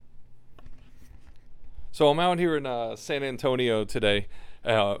So I'm out here in San Antonio today.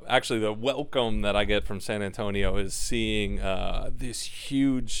 Actually, the welcome that I get from San Antonio is seeing this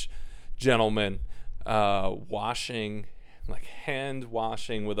huge gentleman washing, like hand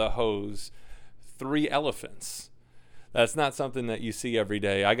washing with a hose, three elephants. That's not something that you see every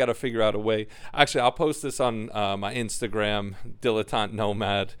day. I got to figure out a way. Actually, I'll post this on my Instagram, Dilettante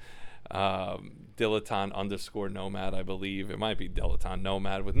Nomad, dilettante_nomad, I believe. It might be Dilettante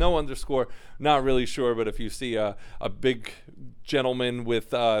Nomad with no underscore. Not really sure, but if you see a big gentleman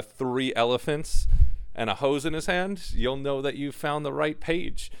with three elephants and a hose in his hand, you'll know that you found the right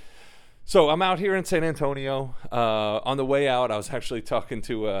page. So I'm out here in San Antonio. On the way out, I was actually talking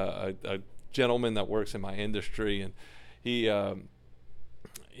to a gentleman that works in my industry, and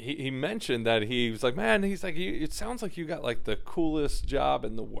he mentioned that he was like, man, he's like, it sounds like you got like the coolest job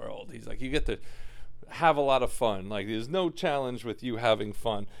in the world. He's like, you get to have a lot of fun. Like, there's no challenge with you having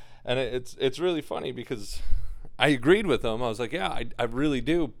fun. And it's really funny because I agreed with him. I was like, yeah, I really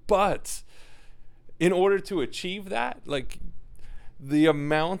do. But in order to achieve that, like, the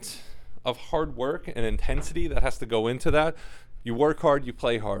amount of hard work and intensity that has to go into that, you work hard, you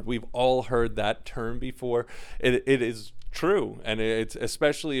play hard. We've all heard that term before. It is true, and it's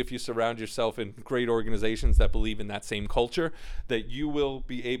especially if you surround yourself in great organizations that believe in that same culture, that you will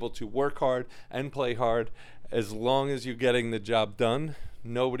be able to work hard and play hard. As long as you're getting the job done,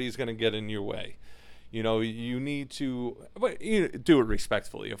 nobody's going to get in your way. You know, you need to, but you do it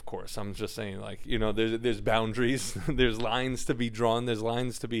respectfully, of course. I'm just saying, like, you know, there's boundaries, there's lines to be drawn, there's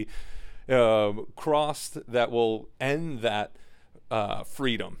lines to be crossed that will end that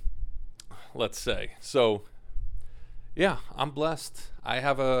freedom, let's say. So yeah, I'm blessed. I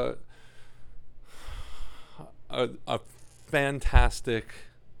have a fantastic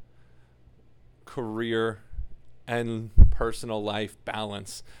career and personal life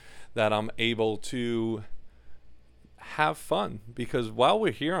balance that I'm able to have fun, because while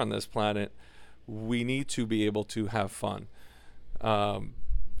we're here on this planet, we need to be able to have fun.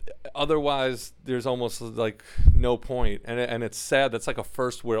 Otherwise, there's almost like no point, and it's sad. That's like a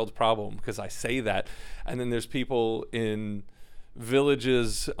first world problem, because I say that, and then there's people in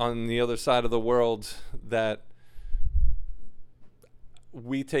villages on the other side of the world that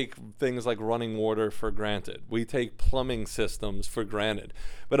we take things like running water for granted. We take plumbing systems for granted.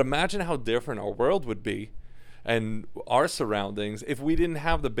 But imagine how different our world would be and our surroundings if we didn't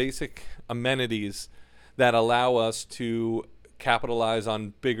have the basic amenities that allow us to capitalize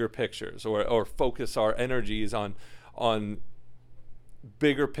on bigger pictures, or focus our energies on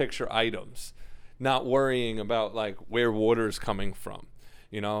bigger picture items, not worrying about like where water is coming from,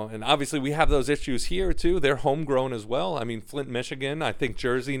 you know. And obviously we have those issues here too. They're homegrown as well. I mean, Flint, Michigan, I think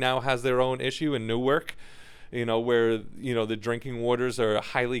Jersey now has their own issue, in Newark, you know, where, you know, the drinking waters are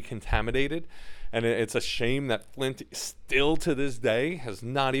highly contaminated. And it's a shame that Flint still to this day has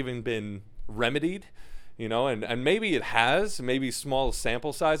not even been remedied. You know, and maybe it has, maybe small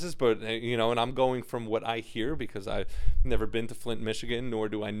sample sizes, but, you know, and I'm going from what I hear, because I've never been to Flint, Michigan, nor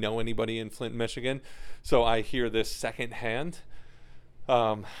do I know anybody in Flint, Michigan. So I hear this secondhand.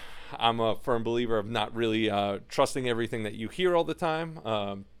 I'm a firm believer of not really trusting everything that you hear all the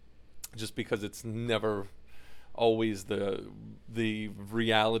time, just because it's never always the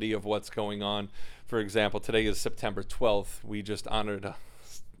reality of what's going on. For example, today is September 12th. We just honored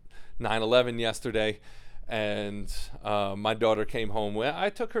 9/11 yesterday. And my daughter came home. I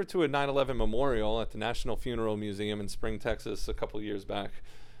took her to a 9/11 memorial at the National Funeral Museum in Spring, Texas, a couple years back.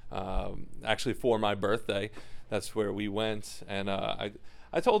 Actually, for my birthday, that's where we went. And I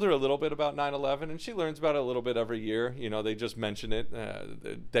told her a little bit about 9/11, and she learns about it a little bit every year. You know, they just mention it,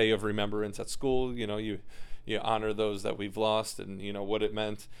 the Day of Remembrance at school. You know, you honor those that we've lost, and you know what it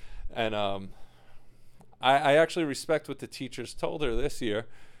meant. And I actually respect what the teachers told her this year.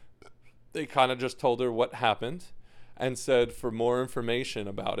 They kind of just told her what happened and said, for more information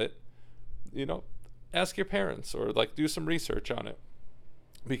about it, you know, ask your parents, or like do some research on it,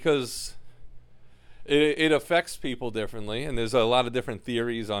 because it affects people differently. And there's a lot of different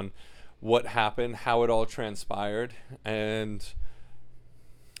theories on what happened, how it all transpired, and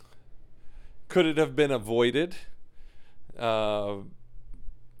could it have been avoided?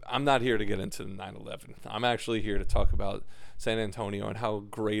 I'm not here to get into 9/11. I'm actually here to talk about San Antonio and how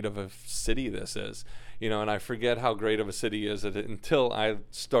great of a city this is. You know, and I forget how great of a city is until I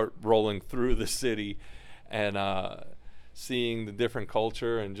start rolling through the city and seeing the different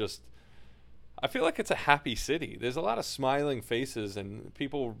culture, and just, I feel like it's a happy city. There's a lot of smiling faces, and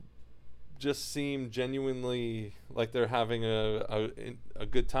people just seem genuinely like they're having a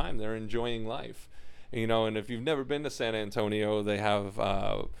good time. They're enjoying life. You know, and if you've never been to San Antonio, they have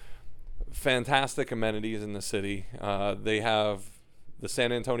fantastic amenities in the city. They have the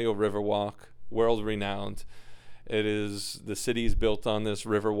San Antonio Riverwalk, world renowned. It is the city's built on this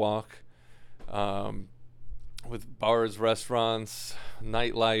Riverwalk, with bars, restaurants,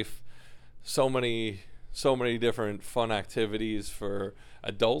 nightlife, so many different fun activities for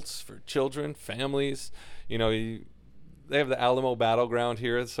adults, for children, families. They have the Alamo Battleground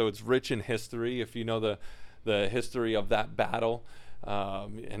here, so it's rich in history. If you know the history of that battle,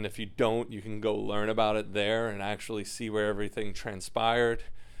 and if you don't, you can go learn about it there and actually see where everything transpired.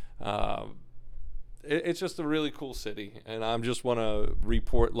 It's just a really cool city, and I just want to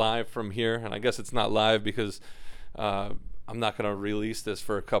report live from here. And I guess it's not live because I'm not going to release this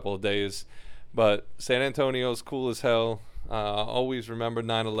for a couple of days. But San Antonio's cool as hell. Always remember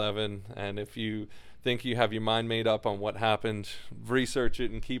 9/11, and if you think you have your mind made up on what happened, research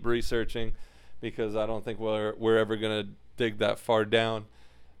it and keep researching, because I don't think we're ever going to dig that far down.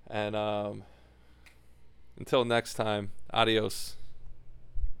 And until next time, adios.